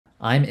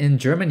I'm in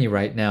Germany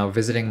right now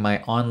visiting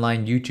my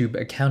online YouTube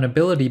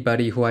accountability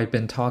buddy who I've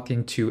been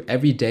talking to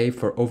every day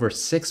for over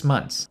 6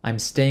 months. I'm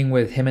staying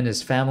with him and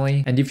his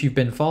family, and if you've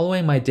been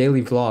following my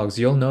daily vlogs,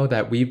 you'll know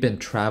that we've been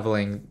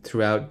traveling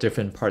throughout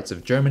different parts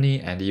of Germany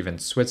and even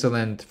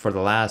Switzerland for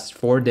the last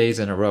 4 days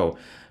in a row.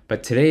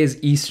 But today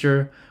is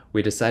Easter,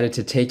 we decided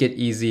to take it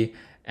easy,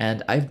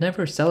 and I've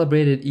never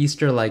celebrated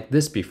Easter like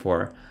this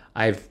before.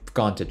 I've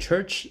gone to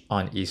church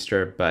on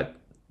Easter, but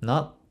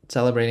not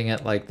celebrating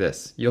it like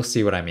this. You'll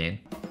see what I mean.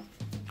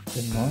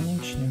 Good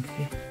morning,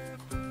 Snoopy.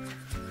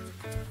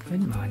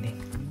 Good morning.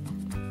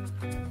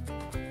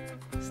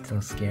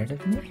 Still scared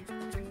of me?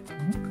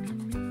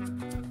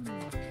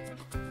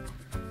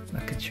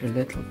 Look at your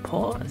little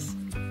paws.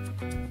 Your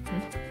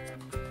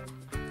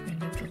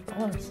little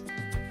paws.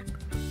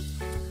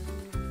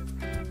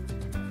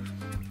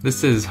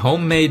 This is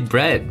homemade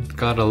bread.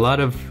 Got a lot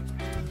of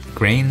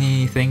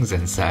grainy things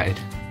inside.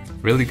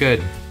 Really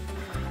good.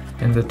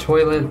 In the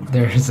toilet,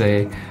 there's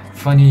a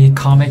funny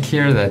comic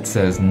here that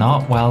says,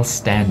 "Not while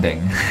standing,"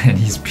 and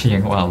he's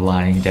peeing while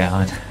lying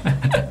down.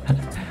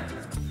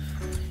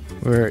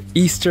 We're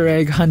Easter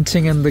egg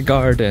hunting in the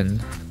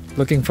garden,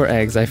 looking for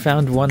eggs. I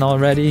found one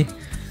already.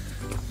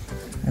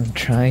 I'm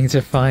trying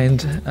to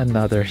find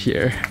another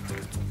here.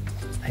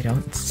 I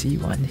don't see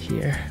one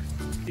here.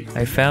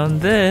 I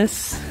found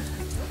this.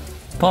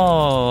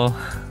 Paul.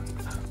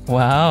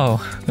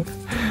 Wow.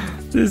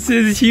 This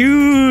is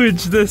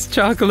huge, this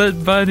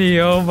chocolate bunny,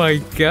 oh my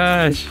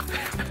gosh.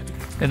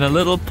 In a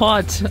little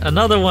pot,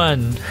 another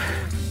one.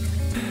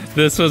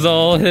 This was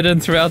all hidden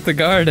throughout the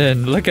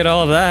garden. Look at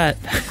all that.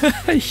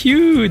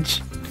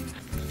 Huge.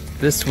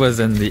 This was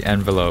in the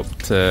envelope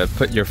to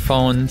put your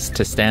phones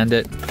to stand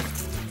it.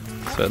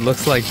 So it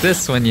looks like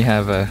this when you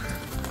have a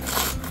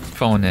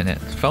phone in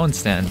it. Phone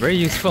stand, very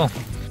useful.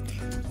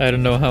 I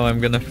don't know how I'm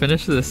gonna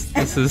finish this.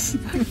 This is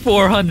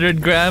 400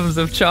 grams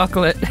of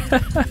chocolate.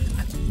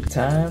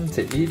 Time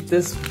to eat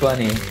this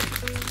bunny.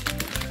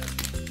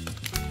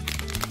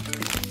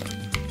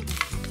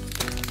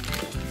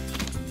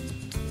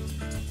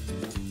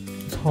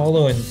 It's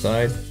hollow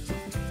inside.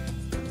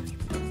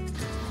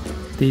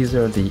 These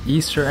are the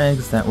Easter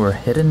eggs that were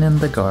hidden in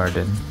the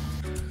garden.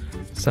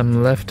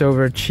 Some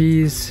leftover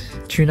cheese,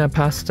 tuna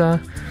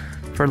pasta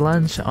for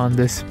lunch on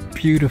this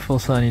beautiful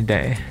sunny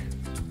day.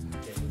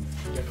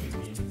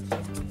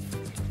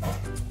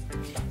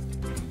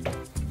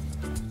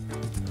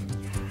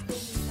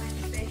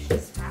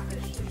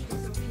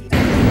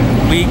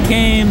 We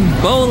came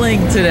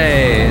bowling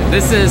today.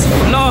 This is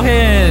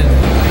Florin.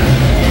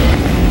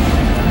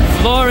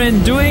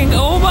 Florin doing,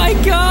 oh my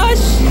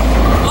gosh!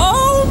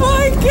 Oh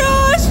my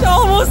gosh!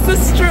 Almost a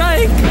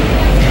strike!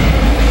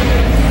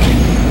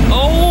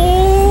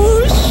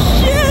 Oh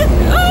shit!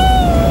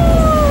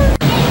 Oh!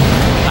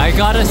 I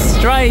got a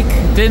strike.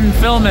 Didn't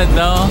film it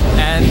though.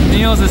 And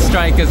Niels'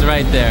 strike is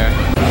right there.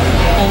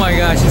 Oh my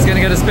gosh, he's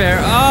gonna get a spare.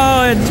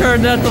 Oh, it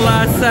turned at the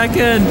last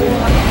second.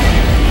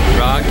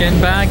 Rocking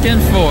back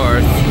and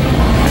forth.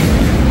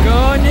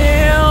 Go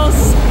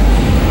Niels!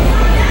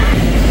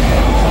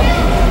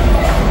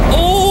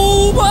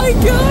 Oh my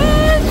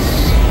gosh!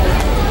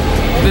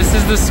 This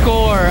is the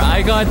score.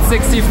 I got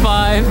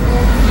 65,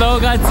 Flo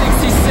got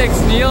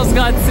 66, Niels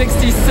got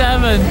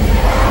 67.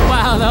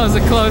 Wow, that was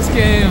a close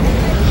game.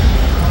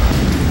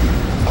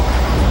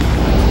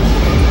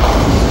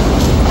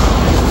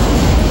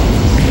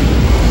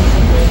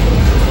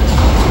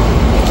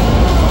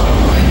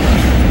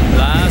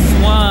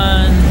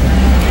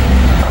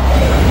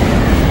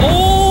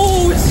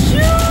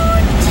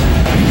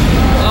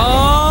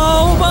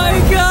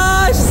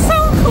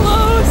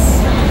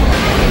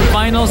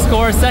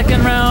 Score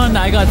second round,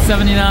 I got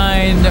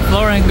 79,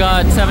 Florin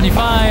got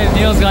 75,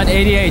 Niels got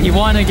 88. He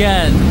won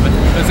again.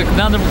 It was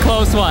another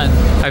close one.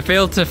 I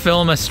failed to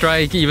film a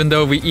strike even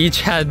though we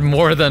each had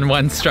more than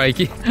one strike.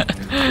 We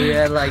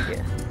had like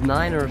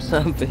 9 or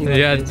something. We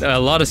had a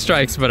lot of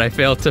strikes, but I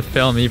failed to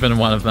film even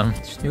one of them.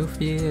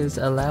 Snoopy is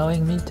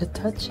allowing me to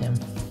touch him.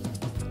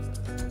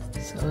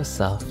 So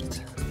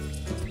soft.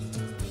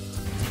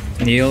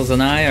 Niels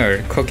and I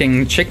are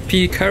cooking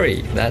chickpea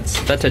curry. That's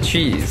feta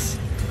cheese.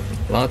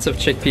 Lots of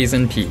chickpeas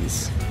and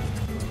peas.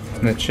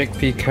 The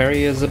chickpea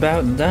curry is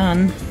about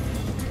done.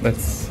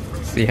 Let's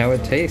see how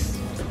it tastes.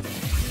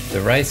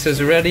 The rice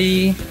is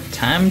ready.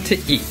 Time to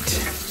eat.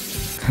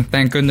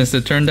 Thank goodness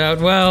it turned out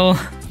well.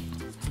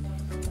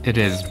 It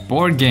is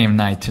board game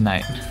night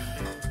tonight.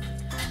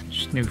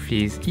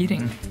 Snoopy's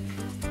eating.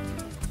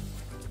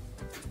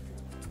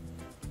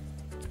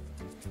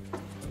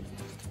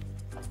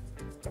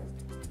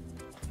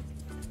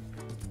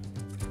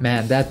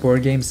 Man, that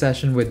board game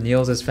session with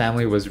Niels'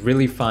 family was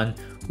really fun.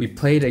 We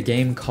played a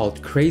game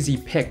called Crazy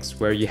Picks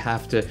where you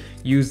have to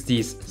use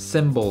these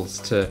symbols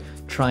to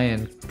try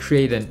and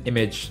create an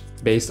image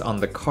based on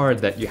the card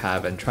that you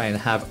have and try and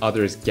have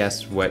others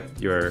guess what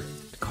you're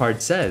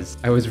card says.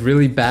 I was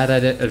really bad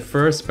at it at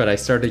first, but I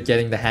started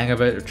getting the hang of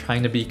it,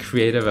 trying to be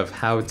creative of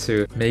how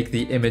to make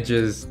the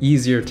images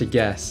easier to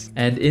guess.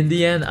 And in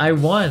the end, I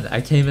won! I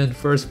came in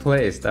first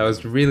place. That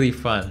was really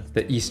fun.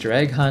 The Easter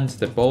egg hunt,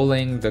 the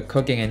bowling, the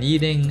cooking and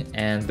eating,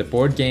 and the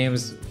board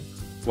games.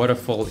 What a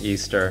full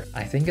Easter.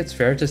 I think it's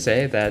fair to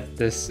say that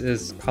this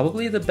is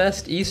probably the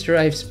best Easter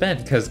I've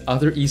spent, because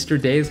other Easter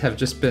days have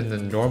just been a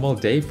normal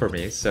day for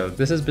me, so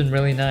this has been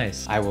really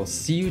nice. I will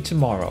see you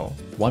tomorrow.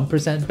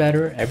 1%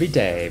 better every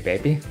day,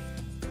 baby.